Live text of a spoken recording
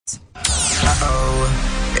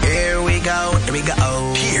Here we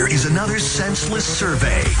go. Here is another senseless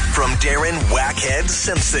survey from Darren Wackhead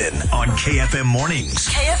Simpson on KFM Mornings.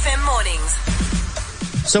 KFM Mornings.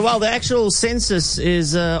 So while the actual census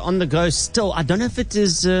is on the go still, I don't know if it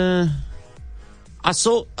is. I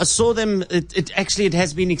saw them. It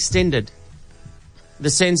has been extended. The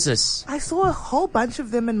census. I saw a whole bunch of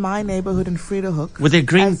them in my neighborhood in Frederhoek. With their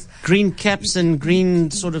green caps and green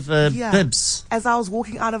sort of bibs. As I was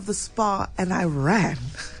walking out of the spa, and I ran.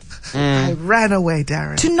 I ran away,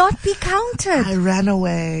 Darren. To not be counted. I ran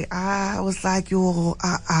away. I was like,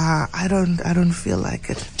 I don't feel like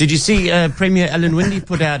it. Did you see Premier Alan Windey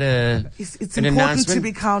put out It's an important announcement? to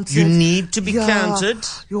be counted. You need to be counted.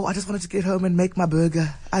 I just wanted to get home and make my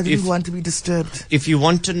burger. I didn't want to be disturbed. If you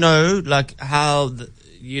want to know, like, how,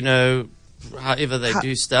 however they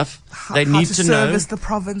do stuff, they need to know. Service the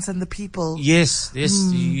province and the people. Yes,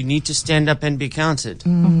 you need to stand up and be counted.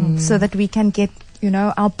 So that we can get,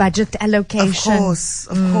 our budget allocation. Of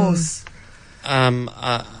course.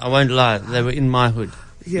 I won't lie, they were in my hood,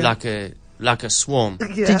 Yeah. like a swarm.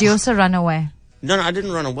 Yeah. Did you also run away? No, I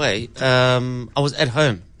didn't run away. I was at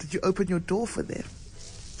home. Did you open your door for them?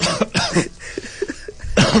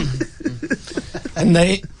 And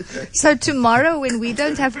they... So tomorrow when we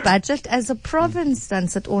don't have budget as a province, dan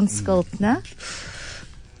sit ons skuld, né?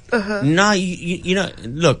 No,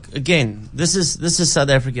 look, again, this is South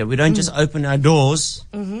Africa. We don't just open our doors.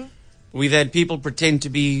 We've had people pretend to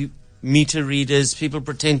be meter readers, people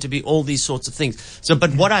pretend to be all these sorts of things. So,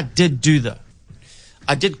 but what I did do, though,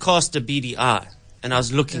 I did cast a beady eye, and I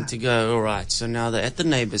was looking to go, all right, so now they're at the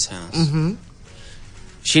neighbor's house.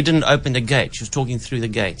 She didn't open the gate. She was talking through the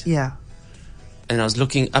gate. Yeah. And I was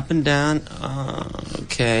looking up and down.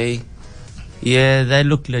 Okay. Yeah, they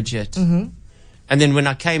look legit. And then when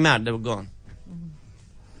I came out, they were gone.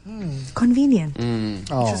 Convenient.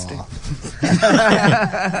 Interesting.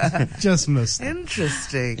 Just missed.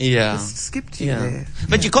 Interesting. Yeah. Just skipped you there.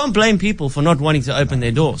 But you can't blame people for not wanting to open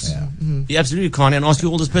their doors. You absolutely can't, and ask you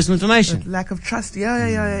all this personal information. Lack of trust.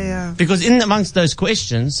 Yeah. Because in amongst those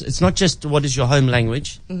questions, it's not just what is your home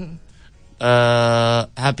language, how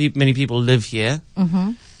many people live here.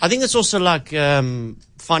 I think it's also like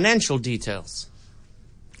financial details.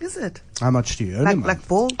 Is it? How much do you earn a month? Like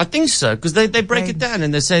ball? I think so, because they break it down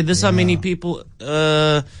and they say this how many people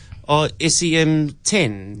are SEM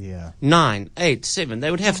 10, 9, 8, 7. They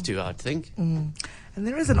would have to, I'd think. And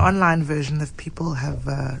there is an online version that people have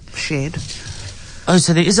shared. Oh,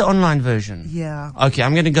 so there is an online version? Yeah. Okay,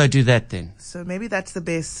 I'm going to go do that then. So maybe that's the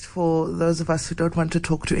best for those of us who don't want to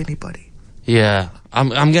talk to anybody. Yeah,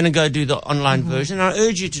 I'm going to go do the online version. I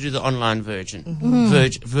urge you to do the online version.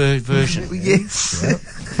 Version. Yes.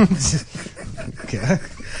 Okay.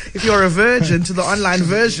 If you're a virgin to the online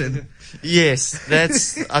version. Yes,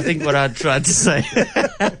 that's, I think, what I tried to say.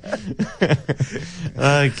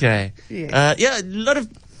 Okay. A lot of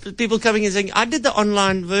people coming in saying, I did the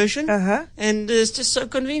online version, and it's just so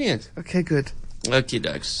convenient. Okay, good. Okay,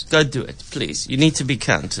 dokes. Go do it, please. You need to be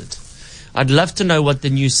counted. I'd love to know what the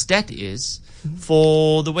new stat is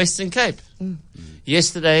for the Western Cape.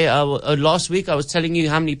 Yesterday, last week, I was telling you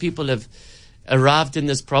how many people have arrived in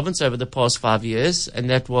this province over the past 5 years, and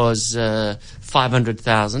that was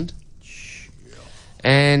 500,000.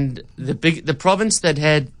 And the province that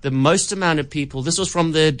had the most amount of people, this was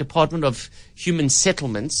from the Department of Human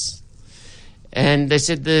Settlements, and they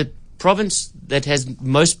said the province that has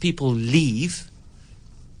most people leave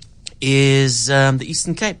is the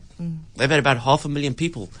Eastern Cape. They've had about 500,000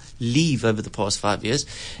 people leave over the past 5 years,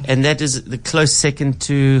 and that is the close second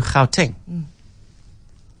to Gauteng.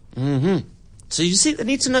 So you see, they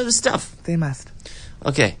need to know the stuff. They must.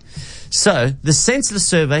 Okay, so the senseless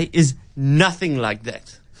survey is nothing like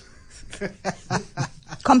that.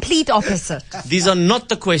 Complete opposite. These are not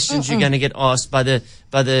the questions you're going to get asked by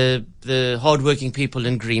the hardworking people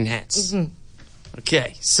in green hats.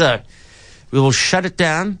 Okay, so we will shut it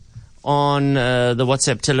down on the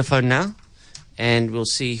WhatsApp telephone now, and we'll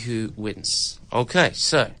see who wins. Okay,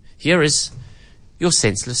 so here is your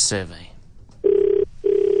senseless survey.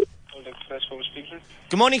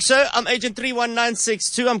 Good morning, sir. I'm Agent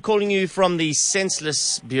 31962. I'm calling you from the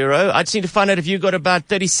Senseless Bureau. I just need to find out if you've got about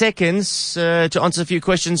 30 seconds to answer a few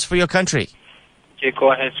questions for your country. Yeah,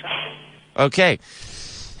 go ahead, sir. Okay.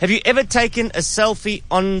 Have you ever taken a selfie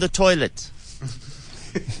on the toilet?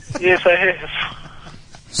 Yes, I have.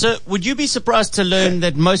 So, would you be surprised to learn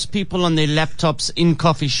that most people on their laptops in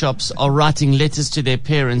coffee shops are writing letters to their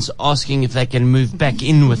parents asking if they can move back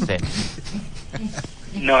in with them?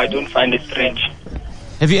 No, I don't find it strange.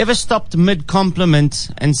 Have you ever stopped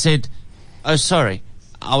mid-compliment and said, "Oh, sorry,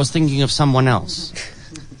 I was thinking of someone else"?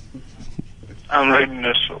 I'm really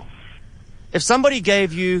not sure. If somebody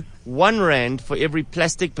gave you R1 for every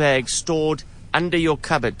plastic bag stored under your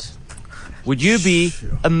cupboard, would you be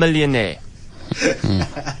a millionaire?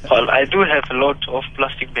 Well, I do have a lot of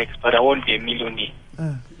plastic bags, but I won't be a millionaire.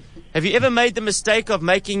 Have you ever made the mistake of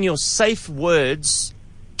making your safe words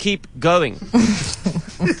keep going?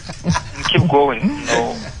 Keep going.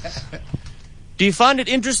 No. Do you find it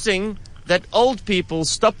interesting that old people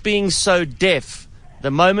stop being so deaf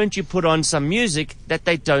the moment you put on some music that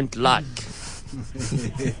they don't like?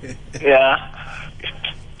 Yeah.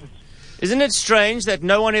 Isn't it strange that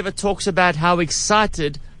no one ever talks about how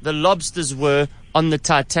excited the lobsters were on the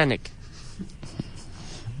Titanic?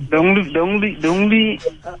 The only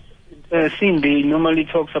scene they normally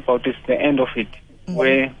talks about is the end of it,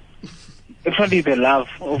 where actually the love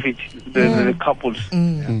of it, the couples.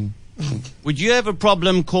 Would you have a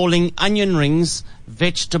problem calling onion rings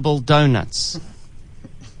vegetable donuts?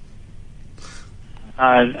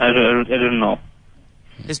 I don't know.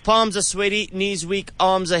 His palms are sweaty, knees weak,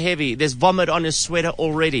 arms are heavy. There's vomit on his sweater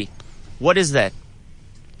already. What is that?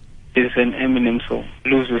 It's an Eminem song.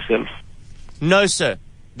 Lose Yourself. No, sir.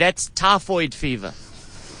 That's typhoid fever.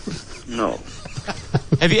 No.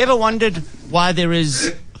 Have you ever wondered why there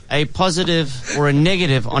is a positive or a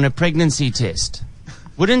negative on a pregnancy test?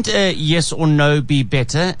 Wouldn't a yes or no be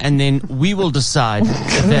better, and then we will decide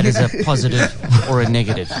if that is a positive or a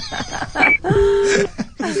negative?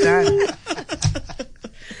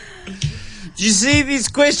 You see, these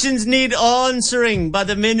questions need answering by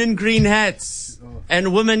the men in green hats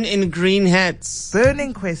and women in green hats.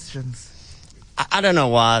 Burning questions. I don't know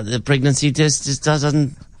why the pregnancy test just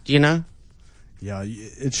doesn't, you know? Yeah,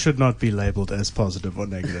 it should not be labeled as positive or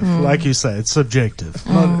negative. Like you say, it's subjective.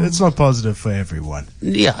 It's not positive for everyone.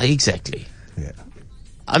 Yeah, exactly. Yeah.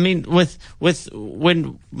 I mean,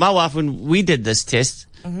 when my wife, when we did this test,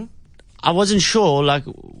 I wasn't sure, like,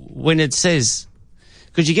 when it says,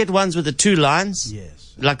 because you get ones with the 2 lines.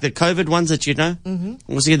 Yes. Like the COVID ones that you know.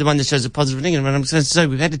 Also get the one that shows a positive and negative. And I'm saying, so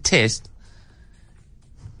we've had a test.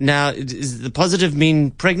 Now, does the positive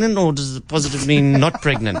mean pregnant, or does the positive mean not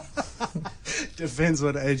pregnant? Depends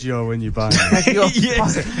what age you are when you buy it.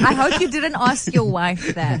 Yes. I hope you didn't ask your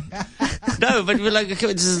wife that. No, but we're like, okay,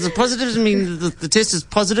 does the positive mean the test is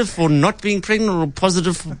positive for not being pregnant or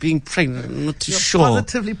positive for being pregnant? I'm not too sure.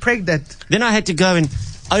 Positively pregnant. Then I had to go and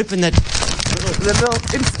open that The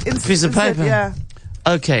little piece of paper. Yeah.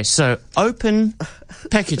 Okay, so open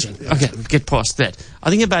packaging. Okay, get past that. I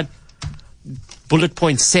think about bullet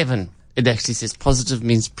point 7, it actually says positive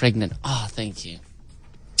means pregnant. Oh, thank you.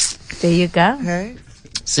 There you go. Okay.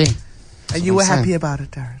 See? And you were happy about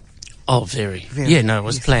it, Darren? Oh, very. Very. Yeah, no, it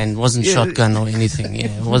was Yes. planned. It wasn't Yeah. shotgun or anything. Yeah,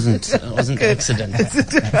 it wasn't accident.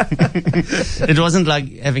 It wasn't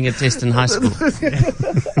like having a test in high school.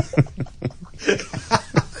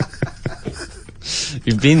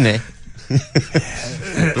 You've been there.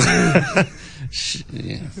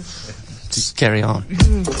 Yeah. Just carry on.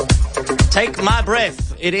 Take my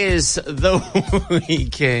breath. It is the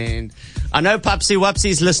weekend. I know Papsy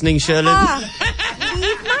Wapsy's listening, Shirley.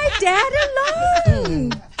 Leave my dad alone.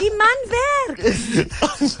 Die man werkt.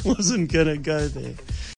 I wasn't going to go there.